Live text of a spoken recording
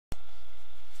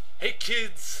Hey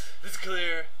kids, this is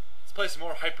Clear. Let's play some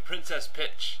more Hyper Princess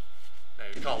Pitch. Now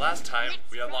you recall last time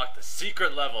we unlocked the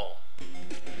secret level.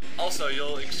 Also,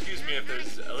 you'll excuse me if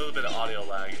there's a little bit of audio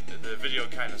lag. The video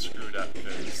kind of screwed up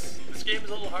because this game is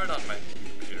a little hard on my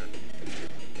computer.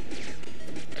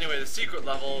 Anyway, the secret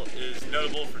level is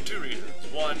notable for two reasons.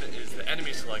 One is the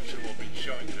enemy selection we'll be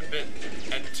showing in a bit,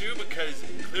 and two, because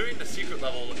clearing the secret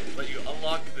level will let you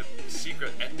unlock the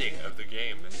secret ending of the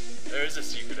game. There is a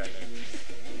secret ending.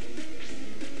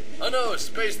 Oh no,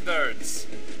 space nerds!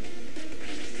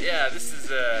 Yeah, this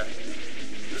is a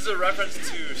reference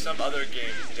to some other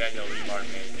game Daniel Remar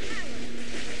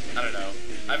made. I don't know.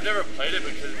 I've never played it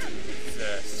because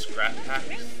it's scrap pack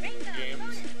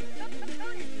games.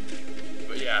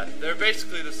 But yeah, they're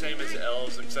basically the same as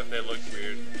elves, except they look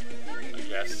weird, I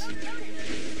guess.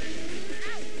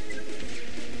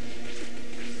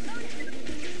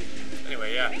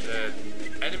 Anyway, yeah, the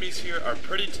enemies here are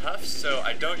pretty tough, so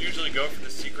I don't usually go for the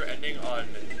secret ending on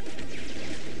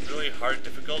really hard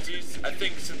difficulties. I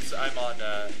think since I'm on,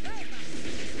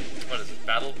 what is it,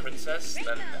 Battle Princess,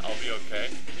 then I'll be okay.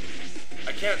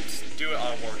 I can't do it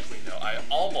on War Queen though. I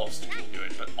almost can do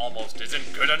it, but almost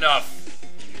isn't good enough.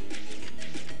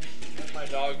 My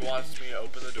dog wants me to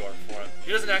open the door for him.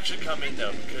 He doesn't actually come in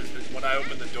though, because when I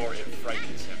open the door, it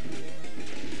frightens him.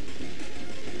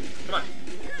 Come on.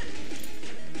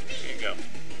 Here you go.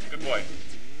 Good boy.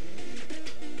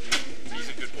 He's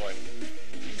a good boy.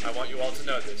 I want you all to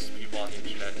know this, people on the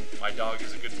internet. My dog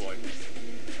is a good boy.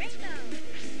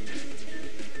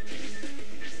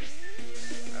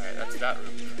 Alright, that's that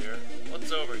room clear.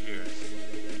 What's over here?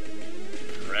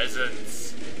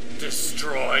 Presents.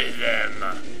 Destroy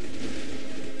them!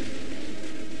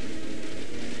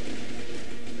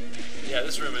 Yeah,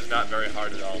 this room is not very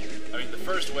hard at all. I mean, the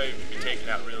first wave can be taken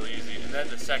out real easy, and then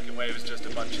the second wave is just a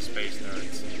bunch of space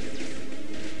nerds.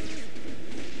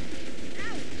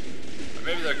 Or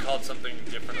maybe they're called something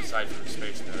different aside from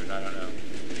space nerd, I don't know.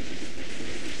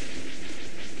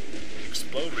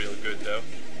 Explode real good, though.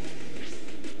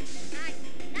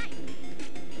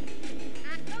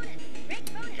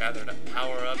 Gather enough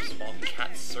power-ups while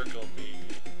cats circle me.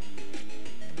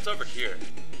 What's over here?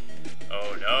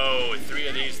 Oh no, 3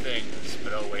 of these things.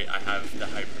 But oh wait, I have the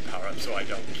hyper power-up, so I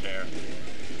don't care.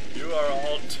 You are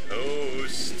all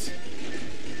toast.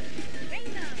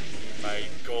 My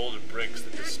gold bricks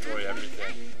that destroy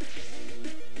everything.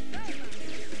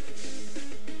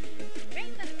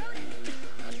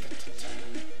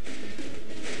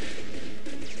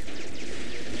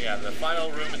 Yeah, the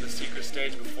final room in the secret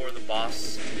stage before the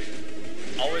boss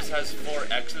always has 4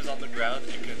 X's on the ground.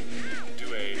 You can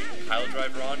do a pile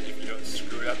driver on if you don't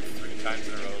screw it up 3 times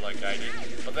in a row like I did.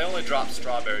 But they only drop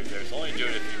strawberries there, so only do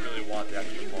it if you really want the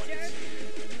extra points.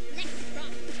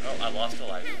 Oh, I lost a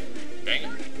life. Dang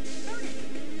it.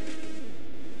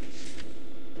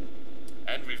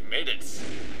 And we've made it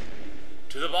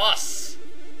to the boss.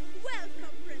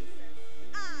 Welcome, Princess.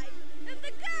 I am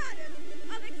the Garden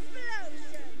of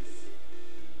Explosions.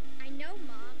 I know,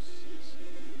 Mom. Sheesh.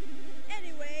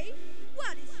 Anyway,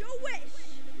 what is your wish?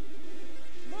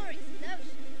 More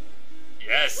explosions.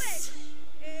 Yes. Wish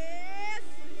is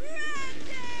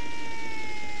granted.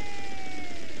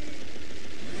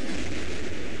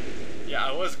 Yeah,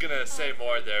 I was gonna say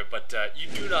more there, but you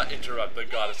do not interrupt the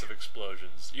Goddess of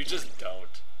Explosions. You just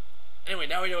don't. Anyway,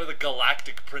 now we know the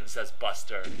Galactic Princess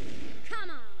Buster. Come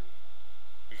on.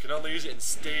 We can only use it in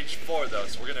stage 4 though,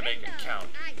 so we're gonna make it count.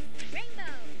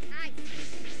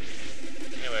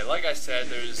 Anyway, like I said,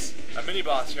 there's a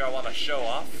mini-boss here I want to show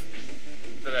off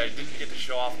that I didn't get to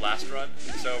show off last run.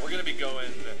 So we're gonna be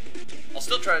going... I'll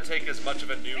still try to take as much of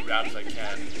a new route as I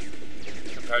can,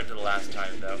 compared to the last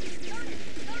time though.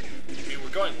 I mean, we're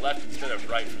going left instead of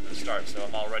right from the start, so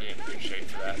I'm already in good shape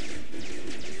for that.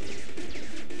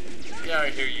 Get out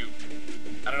of here, you...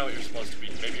 I don't know what you're supposed to be.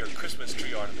 Maybe you're Christmas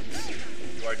tree ornaments.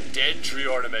 You are dead tree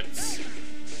ornaments.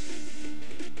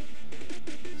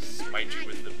 Smite you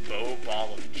with the bow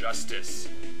bomb of justice.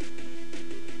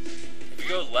 If you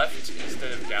go left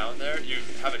instead of down there, you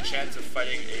have a chance of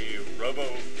fighting a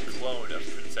robo-clone of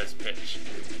Princess Peach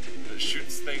that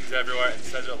shoots things everywhere and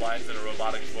says it lines in a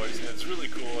robotic voice, and it's really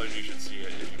cool, and you should see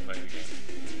it if you play the game.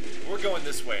 We're going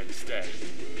this way instead.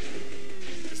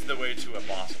 This is the way to a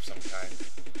boss of some kind.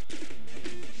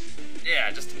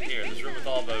 Yeah, just in here, this room with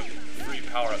all the free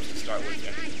power-ups to start with,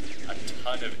 and a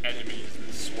ton of enemies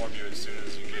that swarm you as soon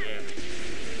as you get in.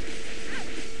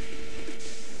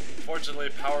 Fortunately,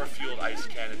 power-fueled ice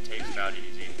cannon takes them out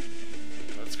easy.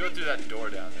 Let's go through that door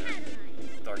down there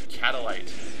with our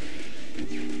Catalyte.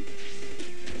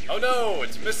 Oh no,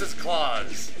 it's Mrs.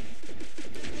 Claus!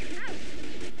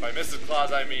 By Mrs.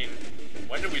 Claus, I mean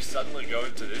When did we suddenly go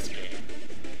into this game?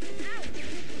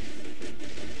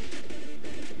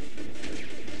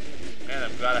 Man,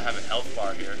 I'm glad I have a health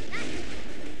bar here.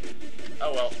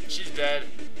 Oh well, she's dead.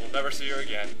 We'll never see her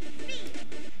again.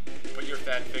 Put your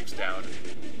fanfics down.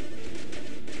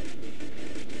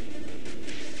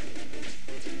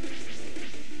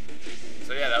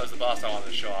 So yeah, that was the boss I wanted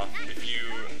to show off. If you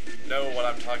know what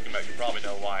I'm talking about, you probably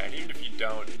know why. And even if you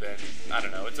don't, then, I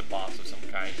don't know, it's a boss of some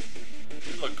kind.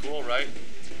 It look cool, right?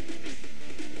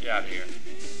 Get out of here.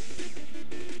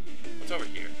 What's over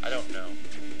here? I don't know.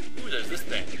 Ooh, there's this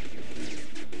thing.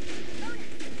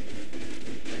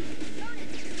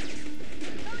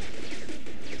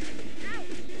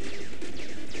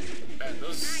 Man,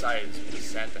 those sides with the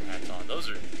Santa hats on, those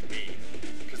are mean.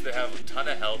 Because they have a ton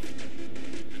of health.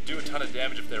 Do a ton of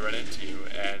damage if they run into you,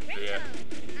 and they're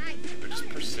just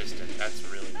persistent. That's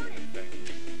really the main thing.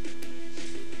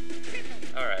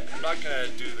 Alright, I'm not gonna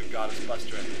do the Goddess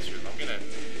Buster in this room. I'm gonna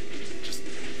just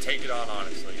take it on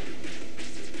honestly.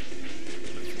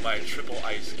 With my triple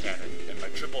ice cannon and my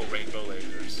triple rainbow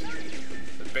lasers.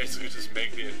 That basically just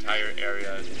make the entire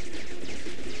area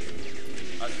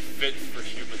unfit for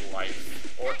human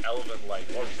life, or elven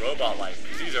life, or robot life,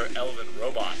 because these are elven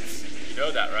robots. You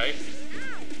know that, right?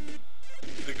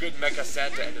 The good Mecha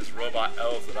Santa and his robot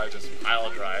elves that I just pile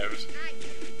drived.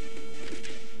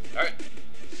 Alright,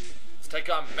 let's take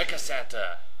on Mecha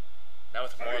Santa. Now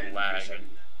with more lag.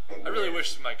 I really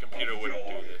wish my computer wouldn't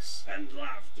do this.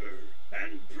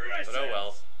 But oh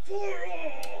well.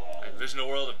 I envision a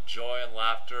world of joy and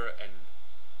laughter and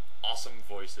awesome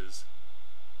voices.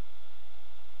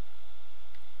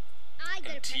 I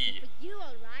got a present for you,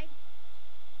 alright?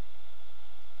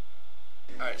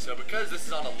 Alright, so because this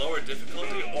is on a lower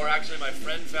difficulty, or actually my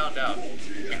friend found out,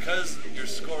 because your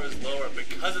score is lower,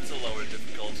 because it's a lower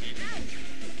difficulty,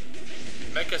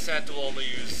 Mecha Santa will only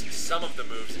use some of the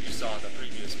moves that you saw in the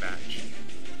previous match.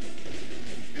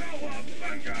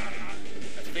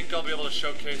 I think I'll be able to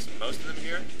showcase most of them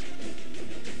here.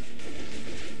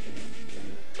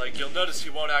 Like, you'll notice he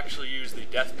won't actually use the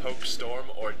Death Poke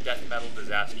Storm or Death Metal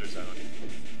Disaster Zone.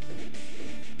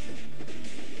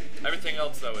 Everything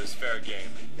else, though, is fair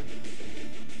game.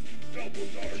 Double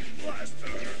Dart Blaster.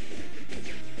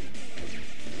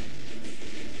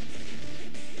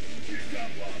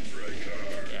 Gigabomb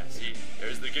Breaker. Yeah, see,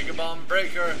 there's the Gigabomb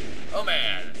Breaker. Oh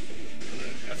man,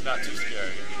 that's not too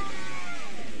scary.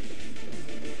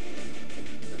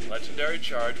 And Legendary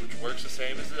Charge, which works the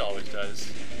same as it always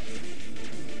does.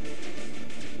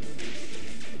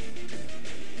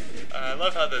 I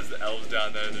love how there's the elves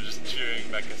down there, they're just cheering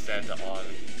Mecha Santa on.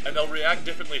 And they'll react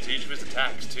differently to each of his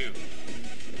attacks, too.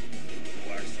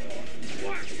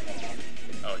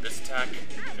 Oh, this attack?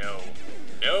 No.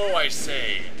 No, I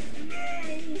say!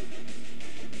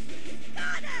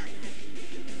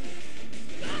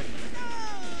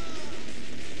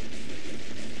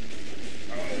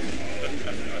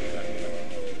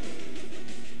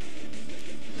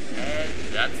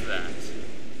 And that's that.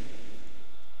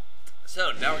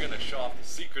 So, now we're going to show off the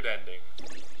secret ending.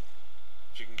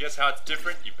 If you can guess how it's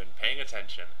different, you've been paying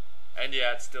attention. And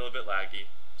yeah, it's still a bit laggy.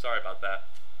 Sorry about that.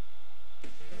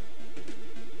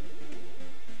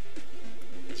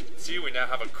 As you can see, we now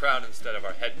have a crown instead of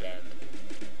our headband.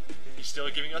 He's still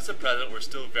giving us a present. We're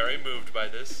still very moved by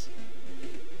this.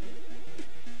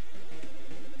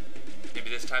 Maybe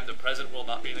this time the present will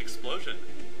not be an explosion.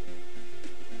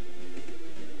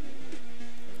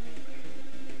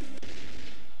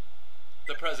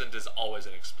 The present is always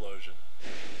an explosion.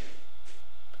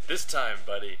 But this time,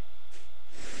 buddy,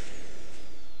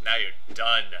 now you're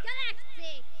done.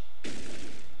 Galactic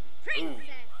Princess.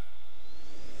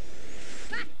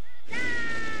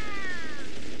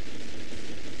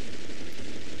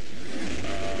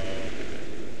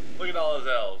 Look at all those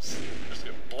elves. Just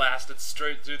get blasted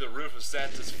straight through the roof of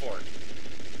Santa's fort.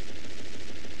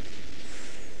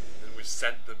 Then we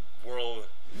sent the world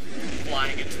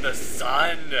flying into the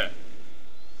sun. The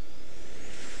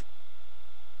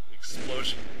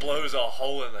explosion blows a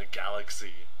hole in the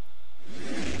galaxy.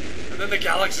 And then the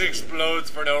galaxy explodes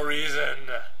for no reason.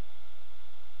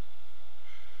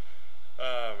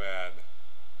 Oh man.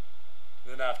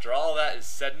 Then after all that is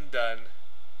said and done,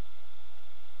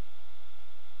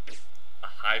 a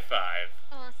high five.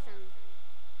 Awesome.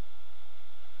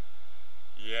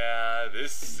 Yeah,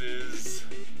 this is...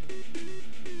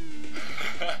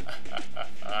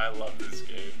 I love this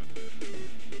game.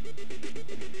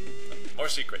 More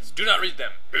secrets. Do not read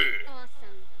them. Awesome.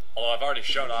 Although I've already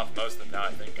shown off most of them now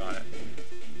I think on it.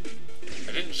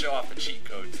 I didn't show off the cheat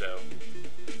codes though.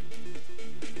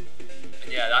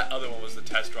 And yeah, that other one was the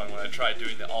test run when I tried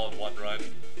doing the all-in-one run.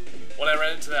 when I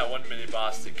ran into that one mini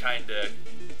boss, it kinda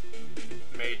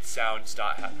made sound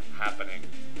stop happening.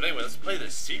 But anyway, let's play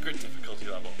the secret difficulty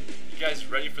level. You guys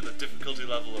ready for the difficulty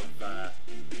level of,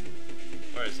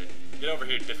 where is it? Get over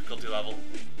here, difficulty level.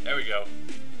 There we go.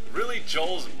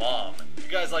 Reallyjoel's mom.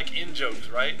 You guys like in-jokes,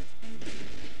 right?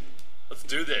 Let's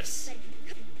do this.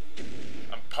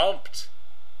 I'm pumped.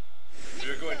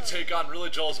 We're going to take on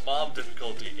Reallyjoel's mom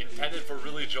difficulty, intended for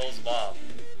Reallyjoel's mom.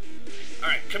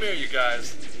 Alright, come here, you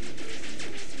guys.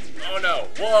 Oh no,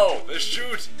 whoa, they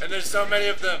shoot, and there's so many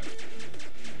of them.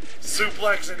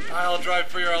 Suplex and pile drive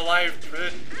for your life,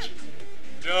 bitch.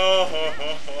 No,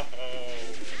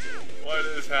 what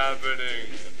is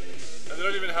happening? And they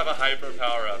don't even have a hyper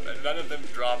power up, and none of them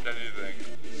dropped anything.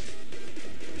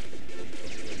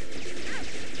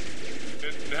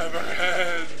 It never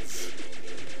ends.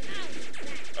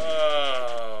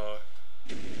 Oh,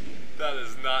 that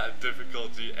is not a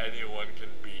difficulty anyone can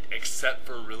beat, except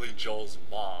for Reallyjoel's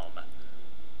mom.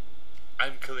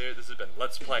 I'm clear. This has been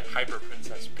Let's Play Hyper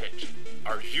Princess Peach.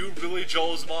 Are you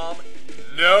Reallyjoel's mom?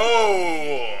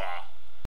 No!